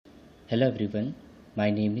Hello everyone, my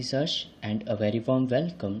name is Harsh and a very warm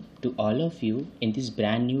welcome to all of you in this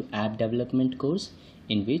brand new app development course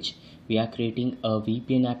in which we are creating a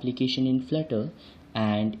VPN application in Flutter,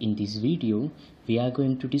 and in this video we are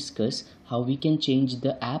going to discuss how we can change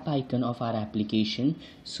the app icon of our application.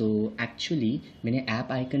 So actually मैंने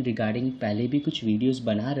app icon regarding पहले भी कुछ videos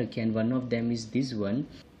बना रखे and one of them is this one.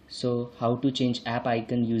 So how to change app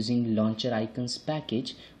icon using launcher icons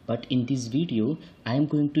package, but in this video I am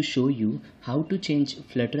going to show you how to change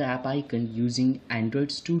Flutter app icon using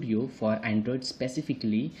Android Studio for Android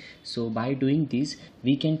specifically. So by doing this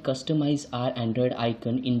we can customize our Android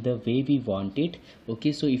icon in the way we want it.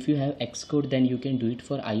 Okay, so if you have Xcode then you can do it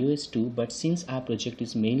for iOS too, but since our project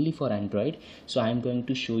is mainly for Android, so I am going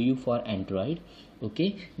to show you for Android.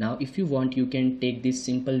 Okay, now if you want you can take this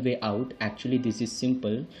simple way out. Actually this is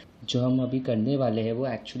simple. जो हम अभी करने वाले हैं वो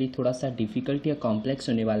actually थोड़ा सा difficult या कॉम्प्लेक्स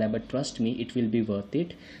होने वाला है, but trust me it will be worth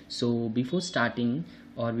it. So before starting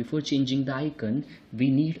or before changing the icon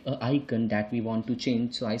we need a icon that we want to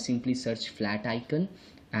change. So I simply search flat icon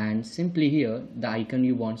and simply here the icon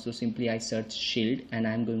you want, so simply I search shield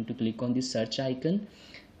and I'm going to click on the search icon.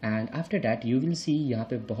 And after that you will see यहाँ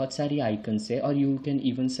पे बहुत सारी icons है, or you can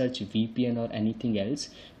even search VPN or anything else.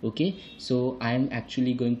 Okay, so I am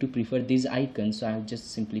actually going to prefer this icon, so I'll just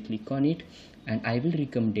simply click on it and I will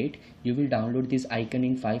recommend it. You will download this icon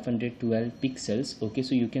in 512 pixels. Okay,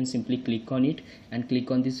 so you can simply click on it and click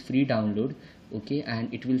on this free download. Okay,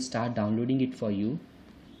 and it will start downloading it for you.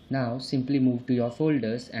 Now simply move to your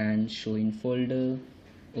folders and show in folder.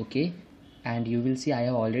 Okay, and you will see I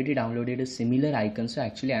have already downloaded a similar icon, so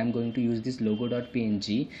actually I am going to use this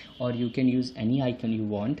logo.png, or you can use any icon you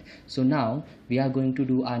want. So now we are going to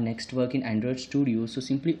do our next work in Android Studio. So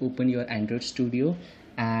simply open your Android Studio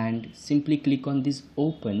and simply click on this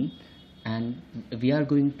open, and we are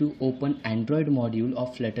going to open Android module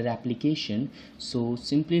of Flutter application. So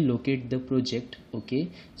simply locate the project. Okay,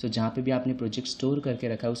 so जहाँ पे भी आपने project store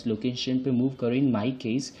करके रखा है उस location पे move करो. In my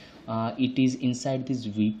case it is inside this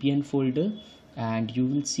VPN folder, and you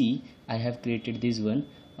will see I have created this one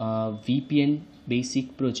VPN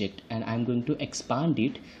basic project and I'm going to expand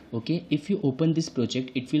it. Okay, if you open this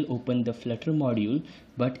project it will open the Flutter module,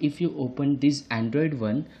 but if you open this Android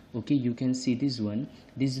one, okay, you can see this one,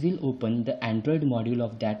 this will open the Android module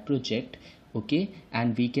of that project. Okay,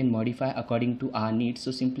 and we can modify according to our needs.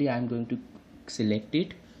 So simply I'm going to select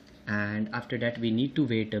it, and after that we need to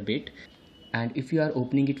wait a bit. And if you are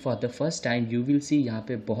opening it for the first time you will see यहाँ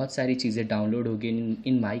पे बहुत सारी चीज़ें download होगी.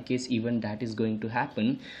 In my case even that is going to happen,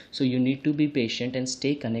 so you need to be patient and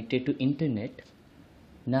stay connected to internet.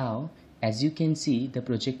 Now as you can see the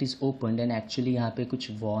project is opened and actually यहाँ पे कुछ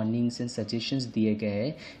warnings and suggestions दिए गए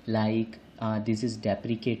हैं, like this is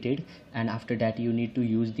deprecated and after that you need to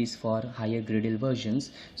use this for higher Gradle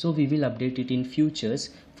versions. So we will update it in futures.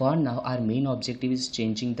 For now our main objective is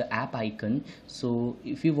changing the app icon. So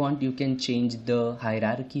if you want you can change the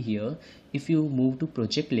hierarchy here. If you move to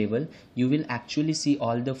project level you will actually see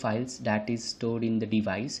all the files that is stored in the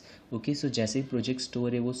device. Okay, so जैसे ही project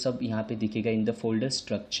store है वो सब यहाँ पे दिखेगा in the folder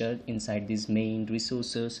structure inside this main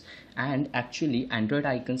resources, and actually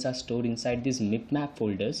Android icons are stored inside these map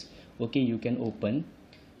folders. Okay, you can open.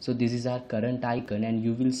 So this is our current icon and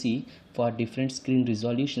you will see for different screen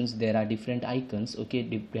resolutions there are different icons. Okay,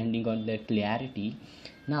 depending on their clarity.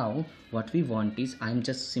 Now what we want is I'm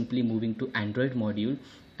just simply moving to Android module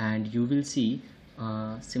and you will see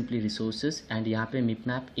simply resources, and यहाँ पे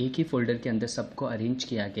map एक ही folder के अंदर सबको arrange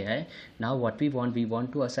किया गया है. Now what we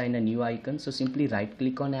want to assign a new icon. So simply right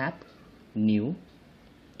click on app, new,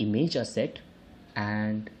 image asset,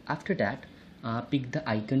 and after that pick the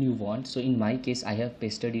icon you want. So in my case I have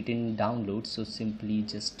pasted it in download, so simply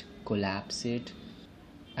just collapse it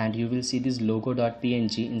and you will see this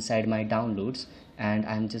logo.png inside my downloads, and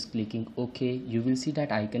I'm just clicking OK. You will see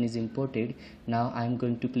that icon is imported. Now I'm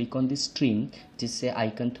going to click on this stream जिससे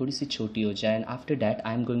icon थोड़ी सी छोटी हो जाए, and after that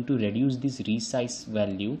I'm going to reduce this resize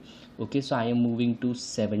value. Okay, so I am moving to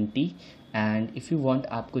 70, and if you want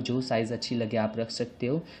आपको जो size अच्छी लगे आप रख सकते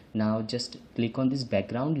हो. Now just click on this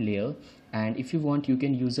background layer, and if you want you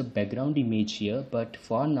can use a background image here, but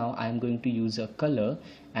for now I am going to use a color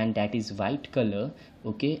and that is white color.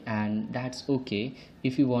 Okay, and that's okay.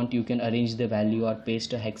 If you want you can arrange the value or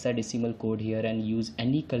paste a hexadecimal code here and use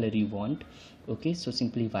any color you want. Okay, so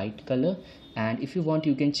simply white color, and if you want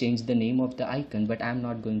you can change the name of the icon, but I'm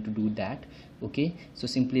not going to do that. Okay, so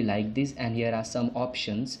simply like this, and here are some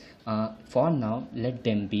options. For now let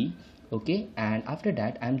them be. Okay, and after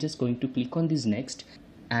that I'm just going to click on this next,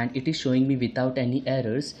 and it is showing me without any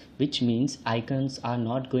errors, which means icons are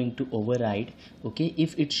not going to override. Okay,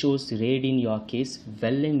 if it shows red in your case,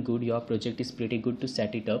 well and good, your project is pretty good to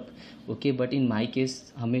set it up. Okay, but in my case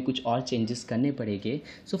हमें कुछ और changes करने पड़ेंगे.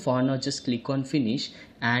 So for now just click on finish,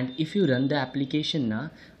 and if you run the application now,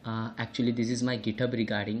 actually this is my GitHub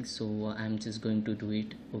regarding, so I'm just going to do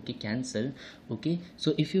it. Okay, cancel. Okay,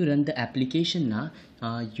 so if you run the application now,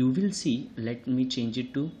 you will see, let me change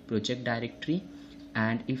it to project directory,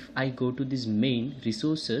 and if I go to this main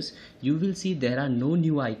resources, you will see there are no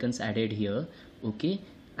new icons added here. Okay,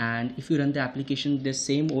 and if you run the application, the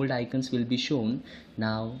same old icons will be shown.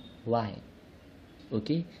 Now why?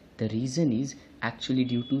 Okay, the reason is actually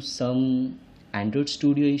due to some Android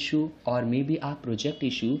Studio issue or maybe our project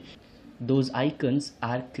issue. Those icons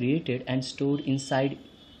are created and stored inside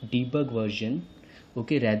debug version.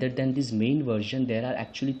 Okay, rather than this main version, there are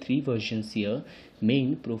actually 3 versions here: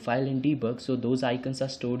 main, profile and debug. So those icons are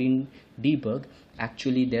stored in debug.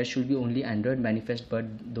 Actually there should be only Android manifest, but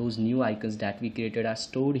those new icons that we created are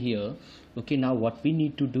stored here. Okay, now what we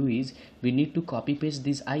need to do is we need to copy paste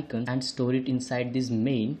these icons and store it inside this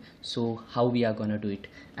main. So how we are gonna do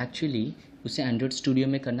it? Actually उसे Android studio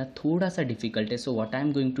में करना थोड़ा सा difficult है. So what I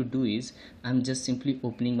am going to do is I am just simply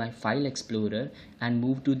opening my file explorer and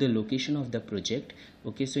move to the location of the project.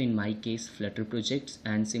 Okay, so in my case Flutter projects,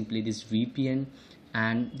 and simply this VPN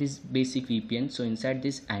and this basic VPN. So inside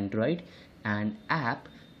this Android and app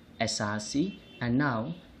src, and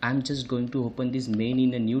now I'm just going to open this main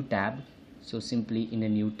in a new tab. So simply in a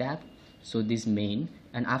new tab, so this main,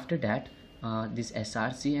 and after that this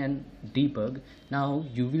src and debug. Now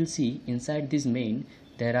you will see inside this main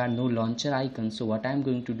there are no launcher icons. So what I'm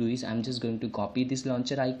going to do is I'm just going to copy this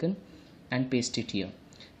launcher icon and paste it here.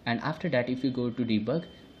 And after that, if you go to debug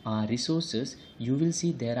resources, you will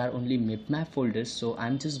see there are only mipmap folders. So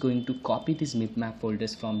I'm just going to copy these mipmap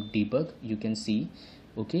folders from debug. You can see,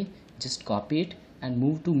 okay, just copy it and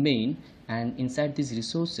move to main, and inside these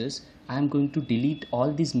resources I'm going to delete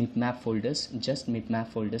all these mipmap folders, just mipmap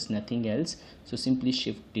folders, nothing else. So simply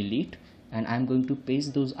shift delete, and I'm going to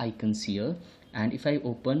paste those icons here. And if I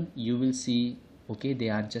open, you will see, okay, they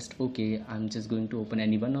are just okay. I'm just going to open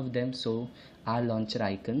any one of them. So our launcher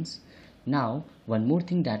icons. Now one more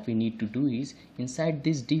thing that we need to do is inside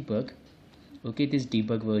this debug, okay, this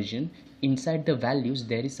debug version, inside the values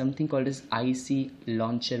there is something called as IC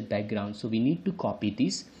launcher background. So we need to copy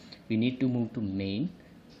this. We need to move to main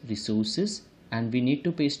resources, and we need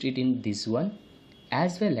to paste it in this one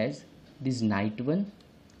as well as this night one.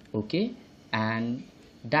 Okay, and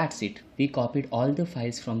that's it. We copied all the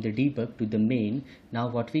files from the debug to the main. Now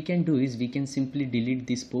what we can do is we can simply delete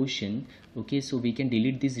this portion. Okay, so we can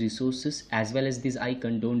delete these resources as well as this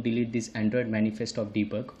icon. Don't delete this Android manifest of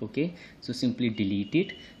debug. Okay, so simply delete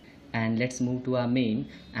it, and let's move to our main,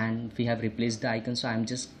 and we have replaced the icon. So I'm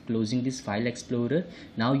just closing this file explorer.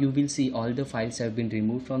 Now you will see all the files have been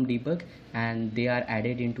removed from debug and they are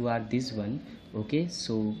added into our this one. Okay,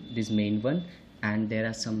 so this main one, and there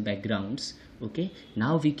are some backgrounds. Okay,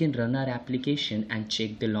 now we can run our application and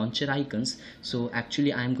check the launcher icons. So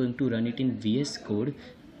actually I am going to run it in VS Code,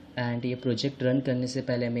 and ये project run करने से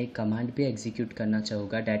पहले मैं एक command भी execute करना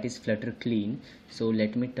चाहूँगा, that is Flutter clean. So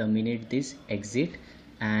let me terminate this exit,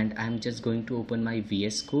 and I'm just going to open my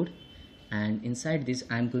VS Code, and inside this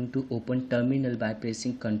I'm going to open terminal by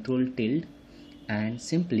pressing Ctrl tilde and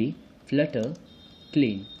simply flutter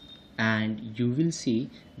clean, and you will see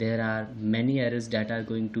there are many errors that are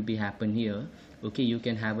going to be happen here. Okay, you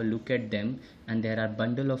can have a look at them, and there are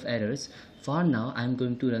bundle of errors. For now I'm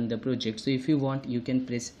going to run the project. So if you want, you can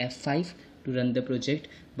press F5 to run the project,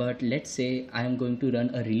 but let's say I am going to run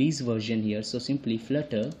a release version here. So simply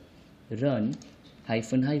flutter run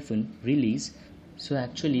 -- release. So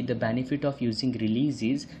actually the benefit of using release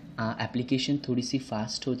is application थोड़ी सी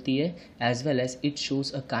fast होती है, as well as it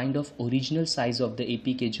shows a kind of original size of the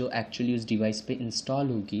APK जो actually उस device पे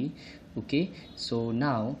install होगी. Okay, so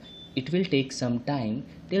now it will take some time.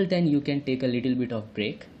 Till then you can take a little bit of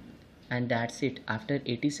break, and that's it. After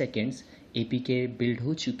 80 seconds APK build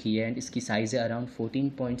हो चुकी है, and इसकी size है around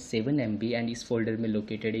 14.7 MB, and इस folder में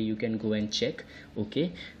located है. You can go and check. Okay,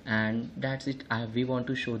 and that's it. We want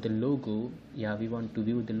to show the logo. Yeah, we want to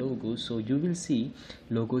view the logo. So you will see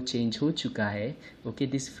logo change हो चुका है. Okay,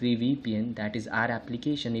 this free VPN, that is our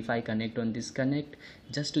application. If I connect on this connect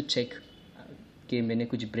just to check कि मैंने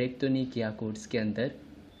कुछ break तो नहीं किया codes के अंदर,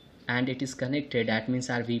 and it is connected, that means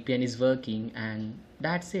our VPN is working, and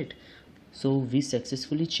that's it. So we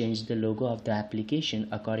successfully changed the logo of the application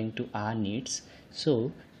according to our needs. So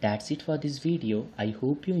that's it for this video. I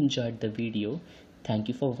hope you enjoyed the video. Thank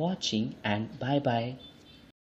you for watching, and bye bye.